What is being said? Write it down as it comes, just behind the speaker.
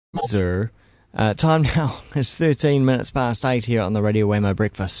Sir. Time now is 13 minutes past 8 here on the Radio Wammo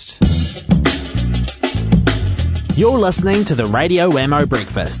Breakfast. You're listening to the Radio Wammo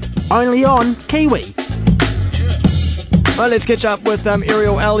Breakfast, only on Kiwi. Right, let's catch up with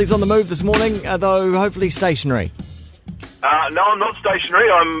Airial. He's on the move this morning, though hopefully stationary. No, I'm not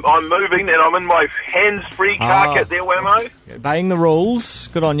stationary. I'm moving, and I'm in my hands-free car kit there, Wammo. Obeying the rules.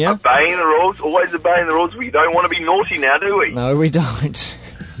 Good on you. Obeying the rules. Always obeying the ruls. We don't want to be naughty now, do we? No, we don't.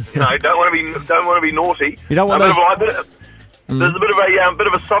 Don't want to be naughty. You don't want those... There's a bit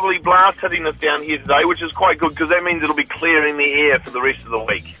of a southerly blast hitting us down here today, which is quite good because that means it'll be clearing the air for the rest of the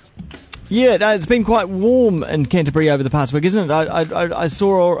week. Yeah, it's been quite warm in Canterbury over the past week, isn't it? I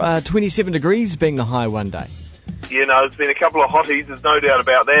saw 27 degrees being the high one day. Yeah, no, there's been a couple of hotties, there's no doubt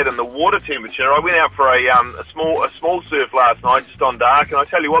about that, and the water temperature, I went out for a small surf last night, just on dark, and I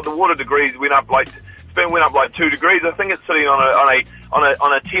tell you what, the water degrees went up like 2 degrees. I think it's sitting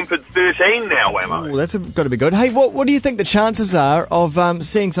on a tempered 13 now, Wammo. Oh, that's got to be good. Hey, what do you think the chances are of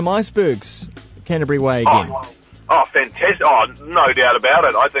seeing some icebergs Canterbury way again? Oh, fantastic. Oh, no doubt about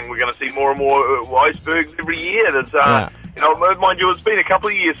it. I think we're going to see more and more icebergs every year. There's, mind you, it's been a couple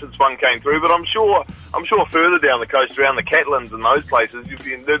of years since one came through, but I'm sure further down the coast, around the Catlins and those places, they're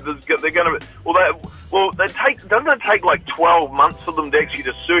going to. Doesn't it take like 12 months for them to actually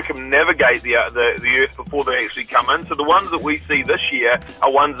just circumnavigate the Earth before they actually come in? So the ones that we see this year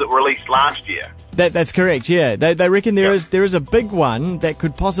are ones that were released last year. That's correct. Yeah, they reckon there is a big one that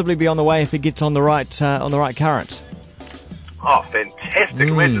could possibly be on the way if it gets on the right current. Oh, fantastic!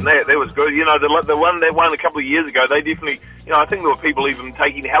 Imagine that. That was good. You know, the one a couple of years ago, they definitely. You know, I think there were people even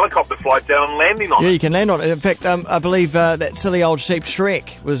taking helicopter flights down and landing on it. Yeah, you can land on it. In fact, I believe that silly old sheep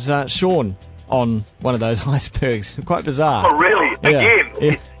Shrek was shorn on one of those icebergs. Quite bizarre. Oh, really? Yeah.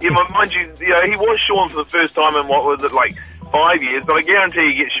 Again? Yeah, mind you, he was shorn for the first time in what was it, like 5 years, but I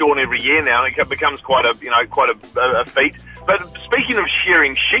guarantee he gets shorn every year now, and it becomes quite a feat. But speaking of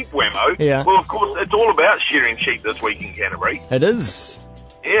shearing sheep, Wammo, well, of course, it's all about shearing sheep this week in Canterbury. It is.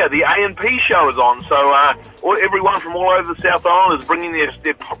 Yeah, the A&P show is on, so everyone from all over the South Island is bringing their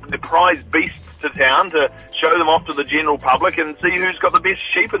prized beasts to town to show them off to the general public and see who's got the best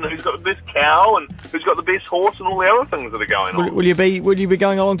sheep and who's got the best cow and who's got the best horse and all the other things that are going on. Will you be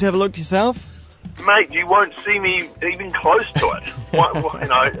going along to have a look yourself? Mate, you won't see me even close to it.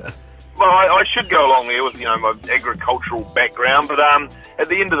 Well, I should go along there with my agricultural background, but at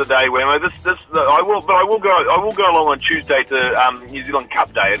the end of the day, Wammo, I will go along on Tuesday to New Zealand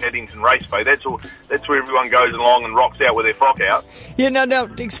Cup Day at Addington Raceway. That's where everyone goes along and rocks out with their frock out. Yeah, now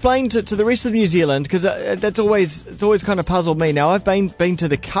explain to the rest of New Zealand, because it's always kind of puzzled me. Now I've been to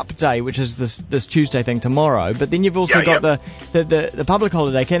the Cup Day, which is this Tuesday thing tomorrow, but then you've also got the public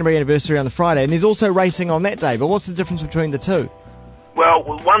holiday, Canterbury Anniversary on the Friday, and there's also racing on that day. But what's the difference between the two? Well,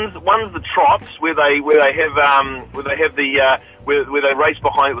 one's the trots where they race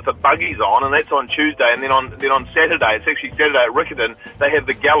behind with the buggies on, and that's on Tuesday. And then on Saturday, it's actually Saturday at Riccarton, they have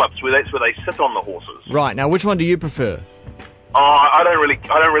the gallops where that's where they sit on the horses. Right. Now, which one do you prefer? I don't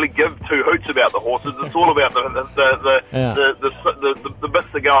really give two hoots about the horses. It's all about the bits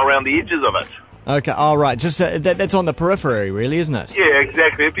that go around the edges of it. Okay, all right. Just that's on the periphery, really, isn't it? Yeah,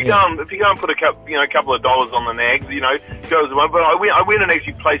 exactly. If you go and put a couple of dollars on the nags, goes away. But I went and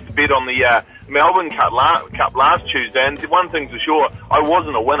actually placed a bet on the Melbourne Cup last Tuesday, and one thing's for sure, I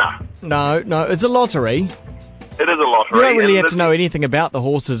wasn't a winner. No, it's a lottery. It is a lottery. You don't really have to know anything about the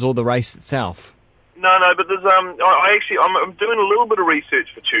horses or the race itself. No, but there's I'm doing a little bit of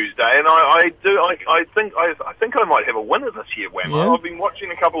research for Tuesday, and I think I might have a winner this year, Wammo. Yeah. I've been watching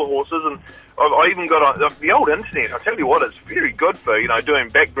a couple of horses, and I even got the old internet. I tell you what, it's very good for doing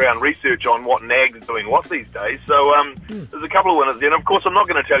background research on what nags are doing what these days. So there's a couple of winners there, and of course I'm not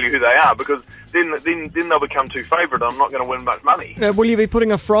going to tell you who they are because then they'll become too favourite. I'm not going to win much money. Will you be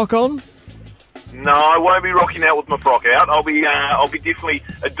putting a frock on? No, I won't be rocking out with my frock out. I'll be definitely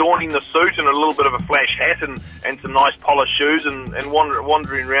adorning the suit and a little bit of a flash hat and some nice polished shoes and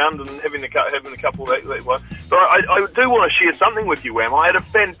wandering around and having a couple of that one. But I do want to share something with you, Wam. I had a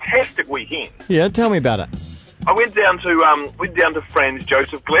fantastic weekend. Yeah, tell me about it. I went down to Franz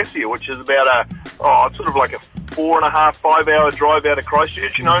Joseph Glacier, which is about it's sort of like a 4.5, 5 hour drive out of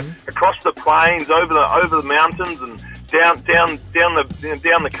Christchurch. Across the plains, over the mountains, and down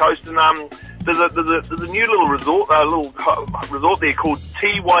the coast, and there's a new little resort there called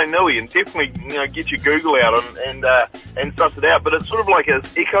Te Wainui, and definitely get your Google out and suss it out. But it's sort of like an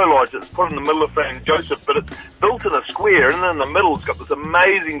eco lodge that's put in the middle of Franz Joseph, but it's built in a square, and then in the middle it's got this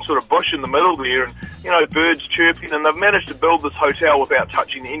amazing sort of bush in the middle there, and birds chirping, and they've managed to build this hotel without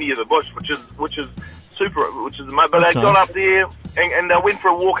touching any of the bush, which is super, which is but That's they got nice. up there and they went for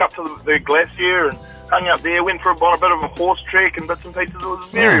a walk up to the glacier and hung up there, went on a bit of a horse trek and bits and pieces. It was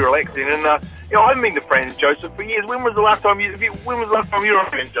very relaxing. And I haven't been to Franz Josef for years. When was the last time you were on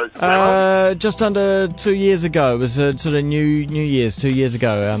Franz Josef? Just under 2 years ago. It was sort of New Year's 2 years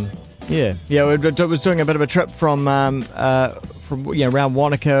ago. Yeah. We was doing a bit of a trip from around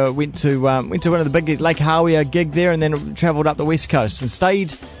Wanaka. Went to one of the big Lake Hawea gig there, and then travelled up the west coast and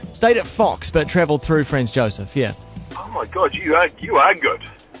stayed at Fox, but travelled through Franz Josef. Yeah. Oh my God, you are good.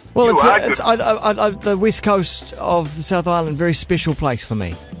 Well, You are it's the west coast of the South Island, very special place for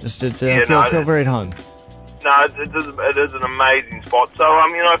me. Just to feel very at home. No, it is an amazing spot. So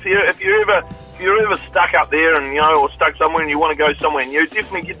if you're ever stuck up there and or stuck somewhere and you want to go somewhere new,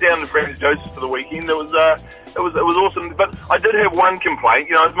 definitely get down to Franz Josef for the weekend. It was awesome. But I did have one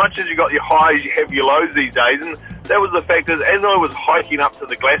complaint. As much as you got your highs, you have your lows these days, and that was the fact that as I was hiking up to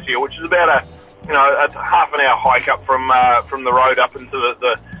the glacier, which is about a half an hour hike up from the road up into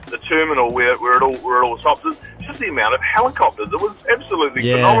the terminal where it all stops. It's just the amount of helicopters. It was absolutely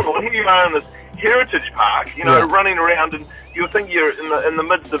phenomenal. And here you are in this heritage park, running around, and you think you're in the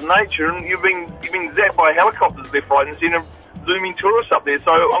midst of nature, and you've been zapped by helicopters left, right, and centre, zooming tourists up there.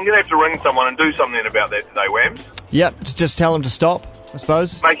 So I'm going to have to ring someone and do something about that today, Whams. Yep, just tell them to stop, I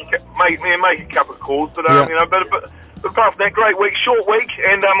suppose. Make a couple of calls, but But apart from that, great week, short week,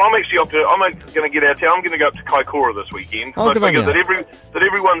 and I'm actually I'm going to get out of town. I'm going to go up to Kaikoura this weekend. I figure that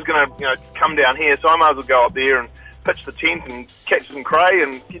everyone's going to come down here, so I might as well go up there and pitch the tent and catch some cray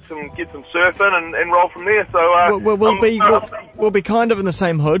and get some surfing and roll from there. So we'll be kind of in the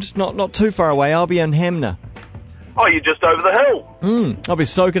same hood, not too far away. I'll be in Hamner. Oh, you're just over the hill. I'll be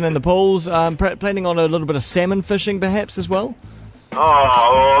soaking in the pools. Planning on a little bit of salmon fishing, perhaps as well.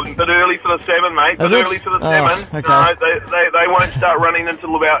 Oh, a bit early for the salmon, mate. Early for the salmon. Okay. No, they won't start running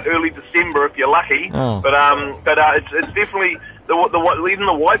until about early December if you're lucky. Oh. But it's definitely even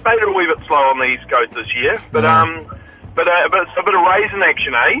the whitebait are a wee bit slow on the east coast this year. But it's a bit of raisin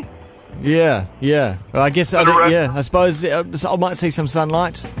action, eh? Yeah. Well, I guess I suppose I might see some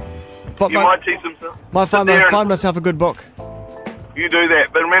sunlight. But might see some sun. Might find myself a good book. You do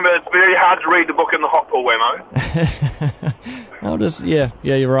that, but remember, it's very hard to read the book in the hot pool, Wammo. I'll just,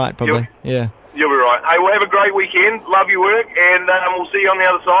 you're right, probably. You'll be right. Hey, we'll have a great weekend. Love your work, and we'll see you on the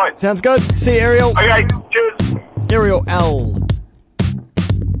other side. Sounds good. See you, Airial. Okay, cheers. Airial L.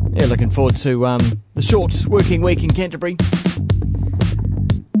 Yeah, looking forward to the short working week in Canterbury.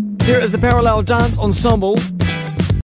 Here is the Parallel Dance Ensemble.